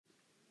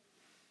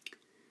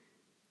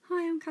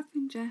I'm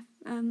Cathryn Jeff.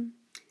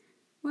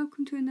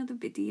 Welcome to another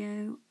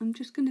video. I'm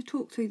just going to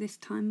talk through this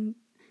time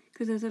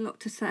because there's a lot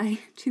to say,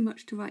 too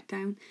much to write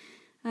down,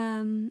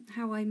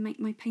 how I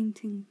make my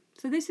painting.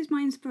 So this is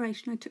my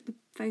inspiration. I took the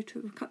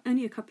photo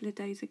only a couple of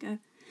days ago,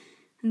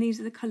 and these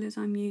are the colours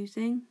I'm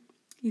using.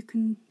 You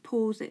can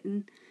pause it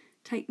and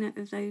take note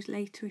of those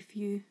later if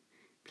you're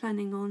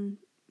planning on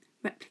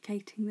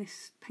replicating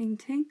this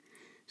painting.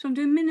 So I'm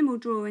doing minimal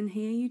drawing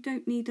here. You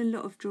don't need a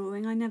lot of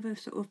drawing. I never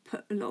sort of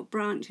put a lot of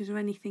branches or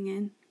anything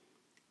in,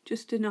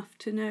 just enough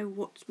to know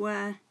what's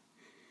where.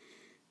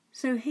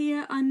 So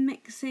here I'm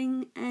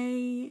mixing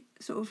a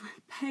sort of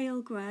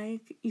pale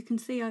grey. You can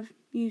see I've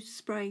used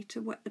spray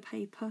to wet the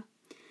paper.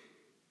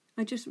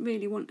 I just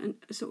really want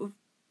a sort of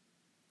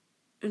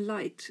a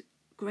light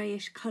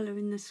greyish colour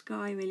in the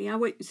sky really. I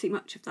won't see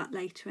much of that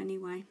later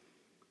anyway.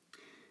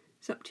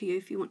 It's up to you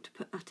if you want to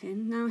put that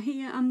in. Now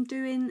here I'm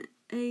doing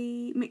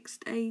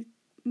mixed a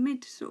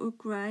mid sort of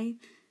grey,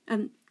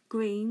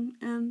 green,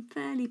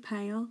 fairly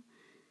pale,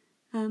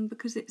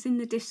 because it's in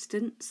the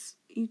distance.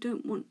 You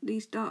don't want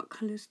these dark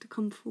colours to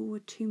come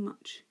forward too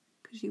much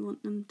because you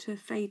want them to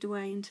fade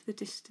away into the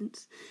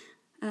distance.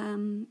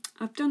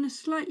 I've done a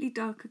slightly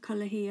darker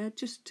colour here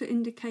just to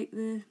indicate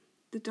the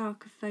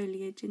darker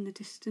foliage in the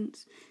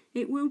distance.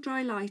 It will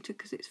dry lighter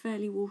because it's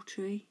fairly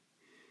watery,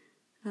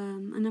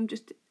 and I'm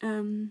just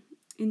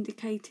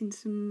indicating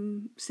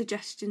some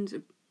suggestions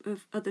of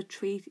other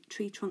tree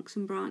trunks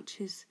and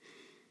branches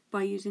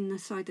by using the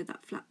side of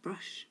that flat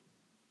brush.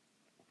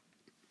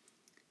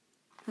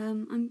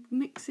 I'm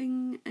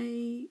mixing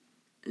a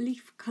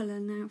leaf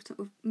colour now, sort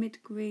of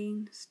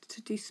mid-green,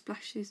 to do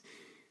splashes.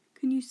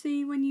 Can you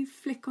see when you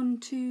flick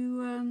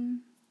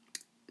onto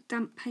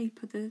damp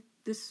paper,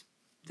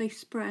 they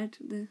spread,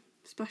 the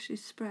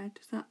splashes spread?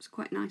 So that's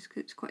quite nice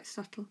because it's quite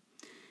subtle.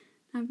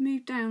 I've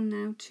moved down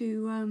now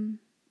to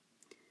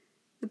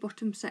the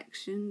bottom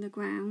section, the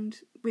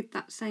ground, with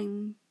that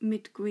same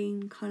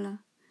mid-green colour.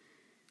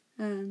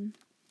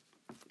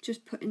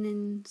 Just putting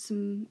in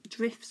some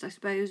drifts, I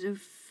suppose, of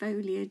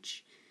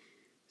foliage,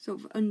 sort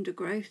of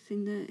undergrowth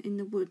in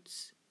the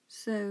woods.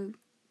 So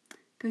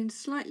going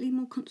slightly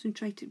more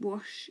concentrated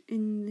wash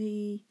in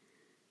the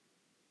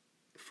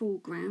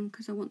foreground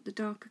because I want the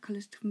darker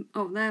colours to.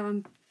 Oh, there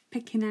I'm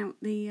picking out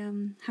the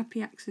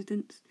happy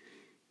accidents.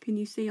 Can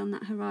you see on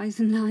that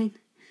horizon line?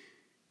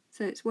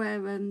 So it's where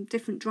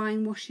different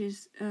drying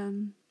washes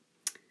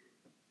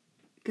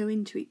go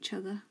into each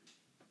other,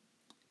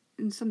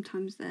 and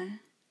sometimes they're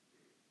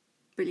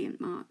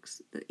brilliant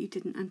marks that you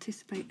didn't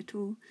anticipate at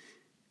all.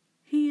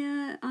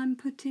 Here I'm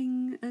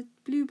putting a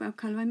Bluebell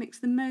colour. I mix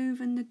the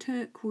mauve and the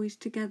turquoise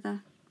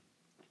together,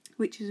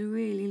 which is a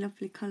really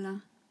lovely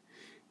colour.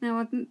 Now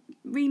I've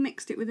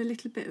remixed it with a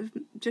little bit of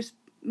just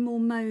more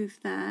mauve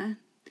there,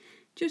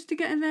 just to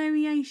get a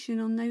variation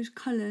on those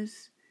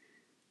colours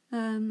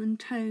and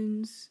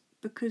tones,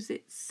 because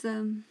it's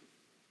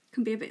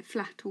can be a bit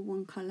flat or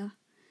one colour.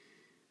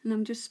 And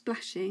I'm just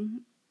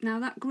splashing. Now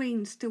that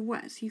green's still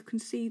wet, so you can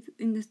see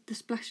in the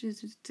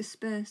splashes is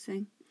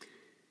dispersing.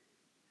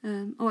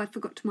 Oh, I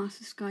forgot to mask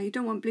the sky. You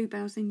don't want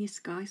bluebells in your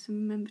sky, so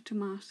remember to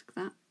mask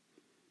that.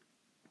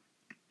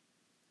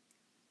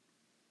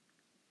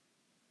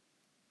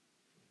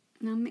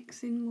 Now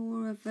mixing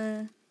more of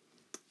a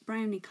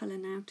browny colour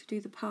now to do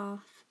the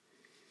path.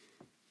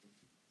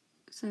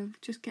 So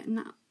just getting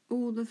that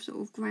all the sort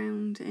of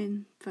ground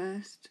in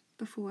first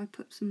before I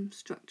put some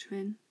structure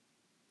in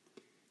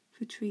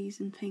for trees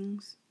and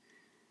things.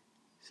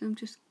 So I'm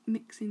just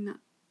mixing that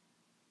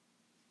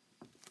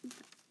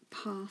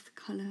path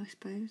colour, I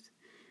suppose.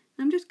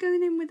 I'm just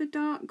going in with a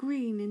dark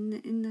green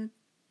in the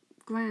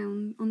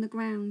ground, on the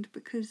ground,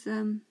 because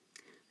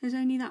there's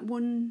only that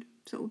one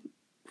sort of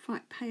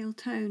quite pale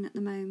tone at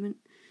the moment.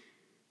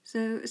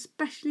 So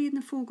especially in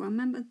the foreground,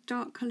 remember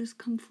dark colours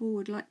come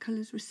forward, light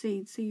colours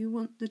recede, so you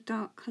want the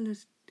dark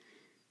colours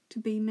to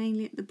be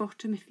mainly at the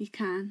bottom if you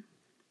can.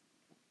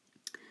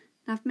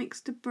 I've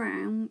mixed a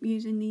brown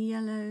using the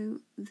yellow,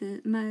 the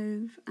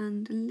mauve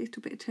and a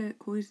little bit of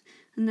turquoise,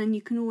 and then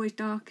you can always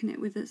darken it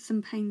with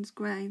some Payne's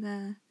grey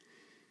there.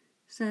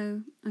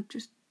 So I'm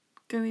just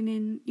going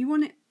in. You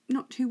want it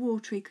not too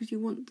watery because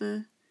you want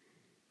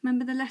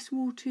remember the less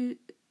water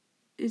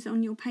is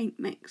on your paint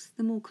mix,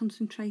 the more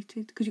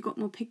concentrated, because you've got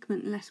more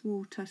pigment and less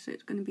water, so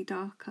it's going to be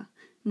darker,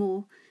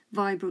 more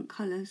vibrant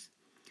colours.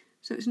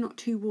 So it's not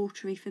too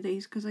watery for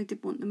these because I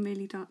did want them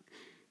really dark.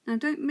 Now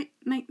don't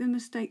make the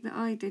mistake that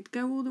I did.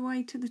 Go all the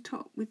way to the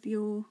top with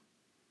your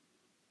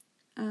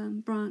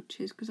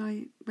branches, because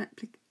I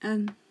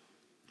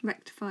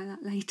rectify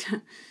that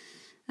later.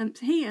 So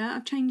here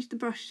I've changed the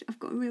brush. I've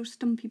got a real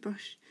stumpy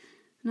brush,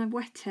 and I've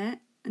wet it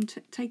and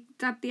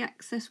dab the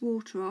excess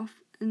water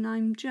off, and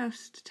I'm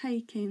just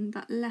taking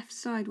that left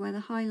side where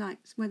the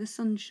highlights, where the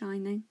sun's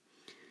shining,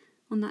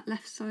 on that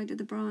left side of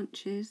the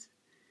branches.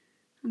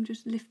 I'm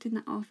just lifting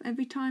that off.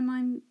 Every time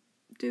I'm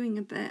doing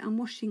a bit, I'm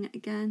washing it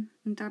again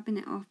and dabbing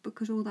it off,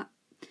 because all that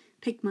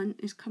pigment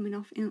is coming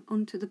off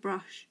onto the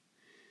brush.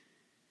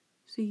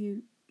 So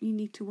you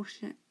need to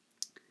wash it.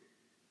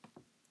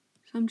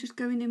 So I'm just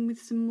going in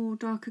with some more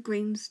darker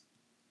greens.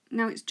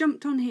 Now it's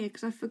jumped on here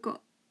because I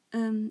forgot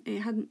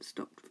it had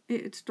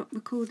stopped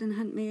recording, I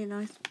hadn't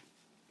realised.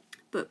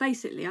 But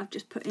basically I've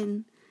just put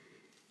in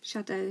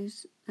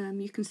shadows,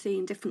 you can see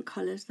in different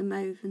colours, the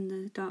mauve and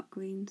the dark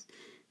greens.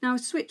 Now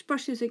I've switched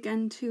brushes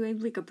again to a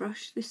rigger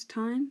brush this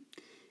time.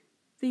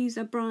 These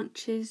are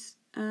branches,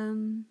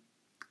 I'm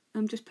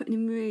just putting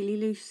them really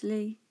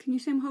loosely. Can you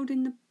see I'm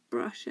holding the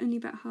brush only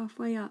about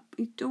halfway up?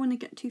 You don't want to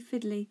get too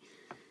fiddly.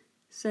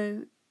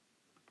 So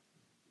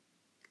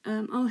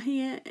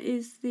here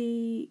is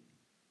the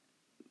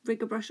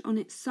rigger brush on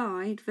its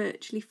side,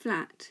 virtually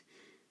flat,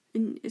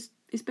 and it's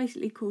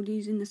basically called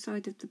using the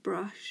side of the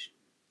brush,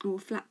 or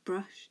flat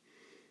brush,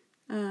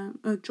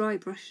 or dry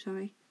brush,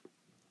 sorry.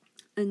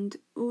 And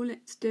all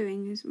it's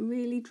doing is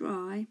really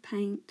dry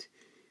paint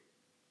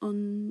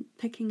on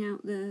picking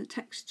out the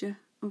texture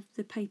of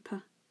the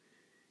paper,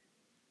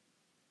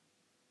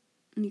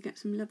 and you get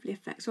some lovely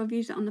effects. So I've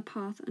used it on the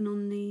path and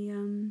on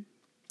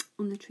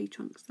the tree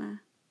trunks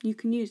there. You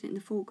can use it in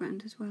the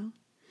foreground as well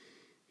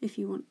if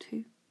you want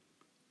to.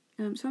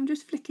 So I'm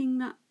just flicking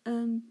that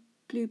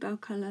Bluebell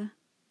colour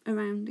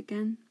around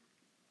again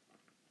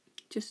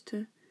just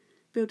to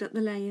build up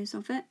the layers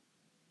of it.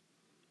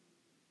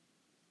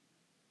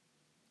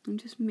 I'm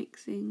just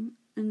mixing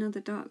another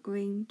dark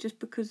green just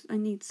because I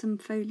need some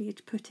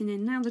foliage putting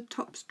in. Now the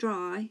top's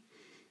dry,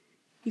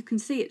 you can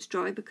see it's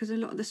dry because a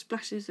lot of the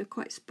splashes are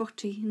quite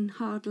spotty and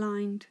hard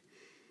lined.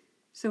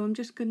 So I'm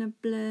just going to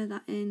blur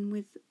that in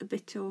with a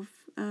bit of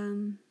a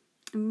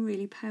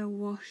really pale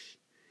wash,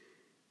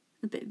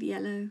 a bit of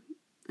yellow,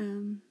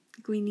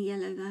 greeny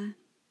yellow there.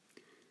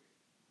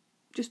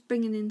 Just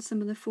bringing in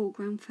some of the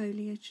foreground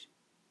foliage.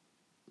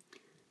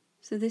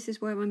 So this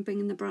is where I'm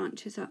bringing the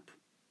branches up.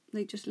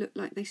 They just look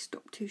like they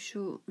stopped too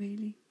short,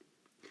 really.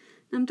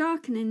 Now I'm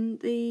darkening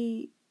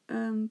the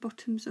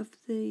bottoms of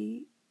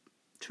the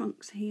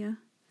trunks here,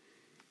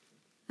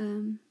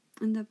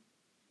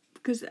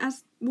 because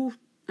as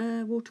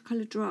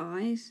watercolour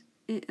dries,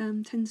 it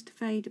tends to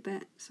fade a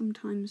bit,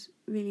 sometimes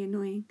really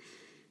annoying.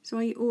 So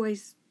I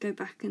always go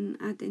back and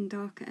add in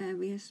darker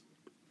areas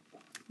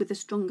with a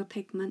stronger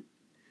pigment,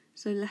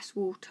 so less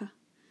water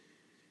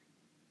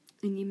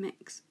in your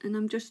mix. And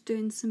I'm just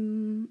doing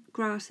some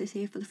grasses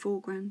here for the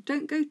foreground.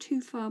 Don't go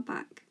too far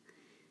back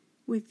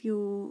with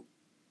your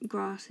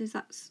grasses,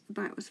 that's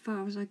about as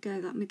far as I go,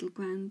 that middle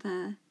ground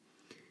there,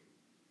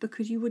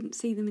 because you wouldn't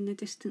see them in the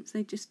distance,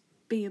 they'd just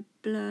be a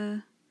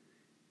blur,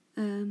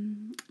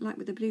 like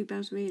with the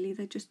bluebells really,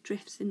 they're just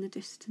drifts in the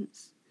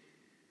distance.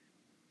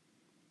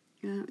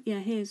 Yeah,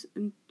 here's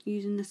I'm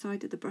using the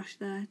side of the brush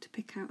there to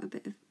pick out a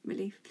bit of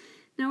relief.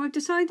 Now I've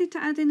decided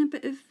to add in a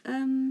bit of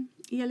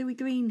yellowy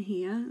green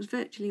here. It's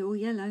virtually all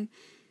yellow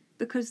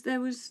because there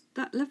was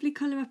that lovely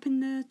colour up in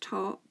the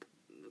top,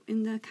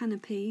 in the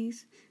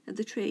canopies of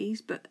the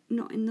trees, but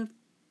not in the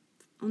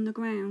on the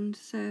ground.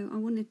 So I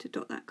wanted to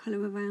dot that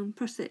colour around.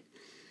 Plus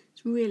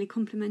it's really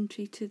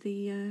complementary to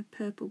the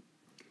purple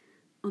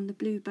on the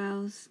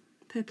bluebells,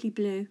 purpley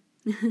blue.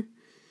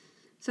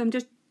 So I'm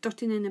just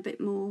dotting in a bit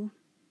more.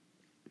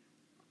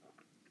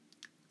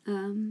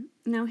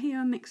 Now here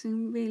I'm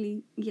mixing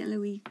really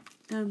yellowy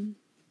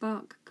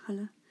bark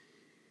colour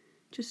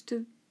just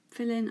to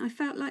fill in. I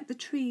felt like the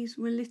trees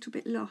were a little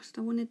bit lost.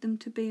 I wanted them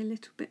to be a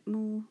little bit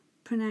more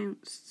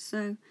pronounced,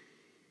 so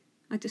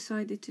I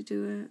decided to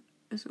do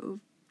a sort of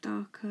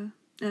darker,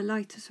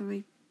 lighter,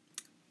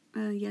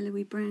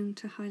 yellowy brown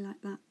to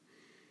highlight that.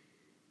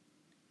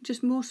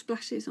 Just more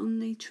splashes on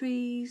the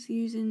trees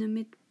using a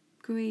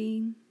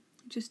mid-green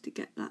just to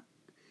get that,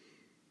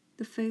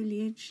 the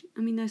foliage.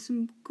 I mean, there's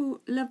some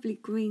lovely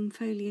green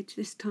foliage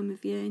this time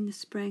of year in the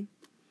spring,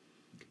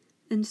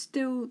 and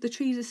still the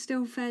trees are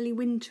still fairly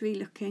wintry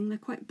looking. They're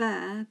quite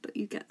bare, but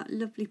you get that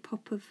lovely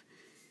pop of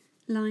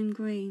lime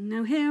green.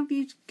 Now here I've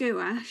used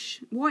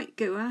gouache, white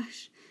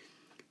gouache,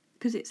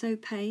 because it's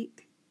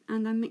opaque,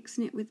 and I'm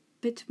mixing it with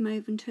a bit of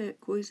mauve and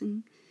turquoise,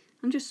 and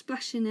I'm just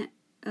splashing it,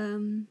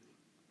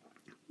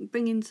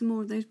 bringing some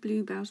more of those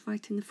bluebells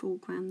right in the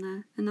foreground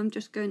there, and I'm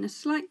just going a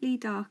slightly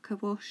darker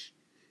wash,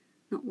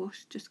 not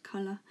wash, just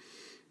colour.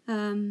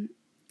 You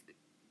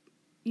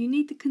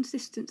need the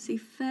consistency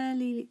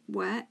fairly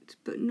wet,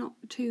 but not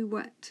too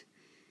wet,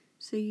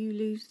 so you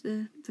lose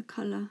the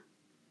colour,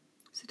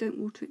 so don't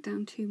water it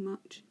down too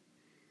much.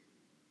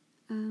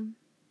 And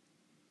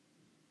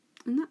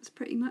that's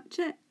pretty much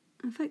it.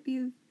 I hope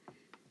you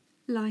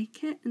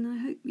like it, and I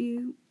hope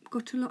you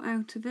got a lot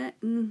out of it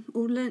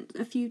or learnt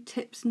a few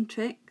tips and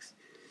tricks.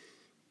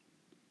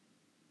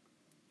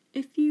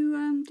 If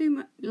you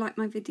do like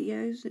my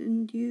videos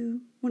and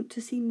you want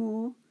to see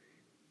more,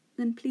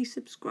 then please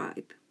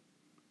subscribe.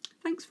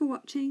 Thanks for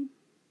watching.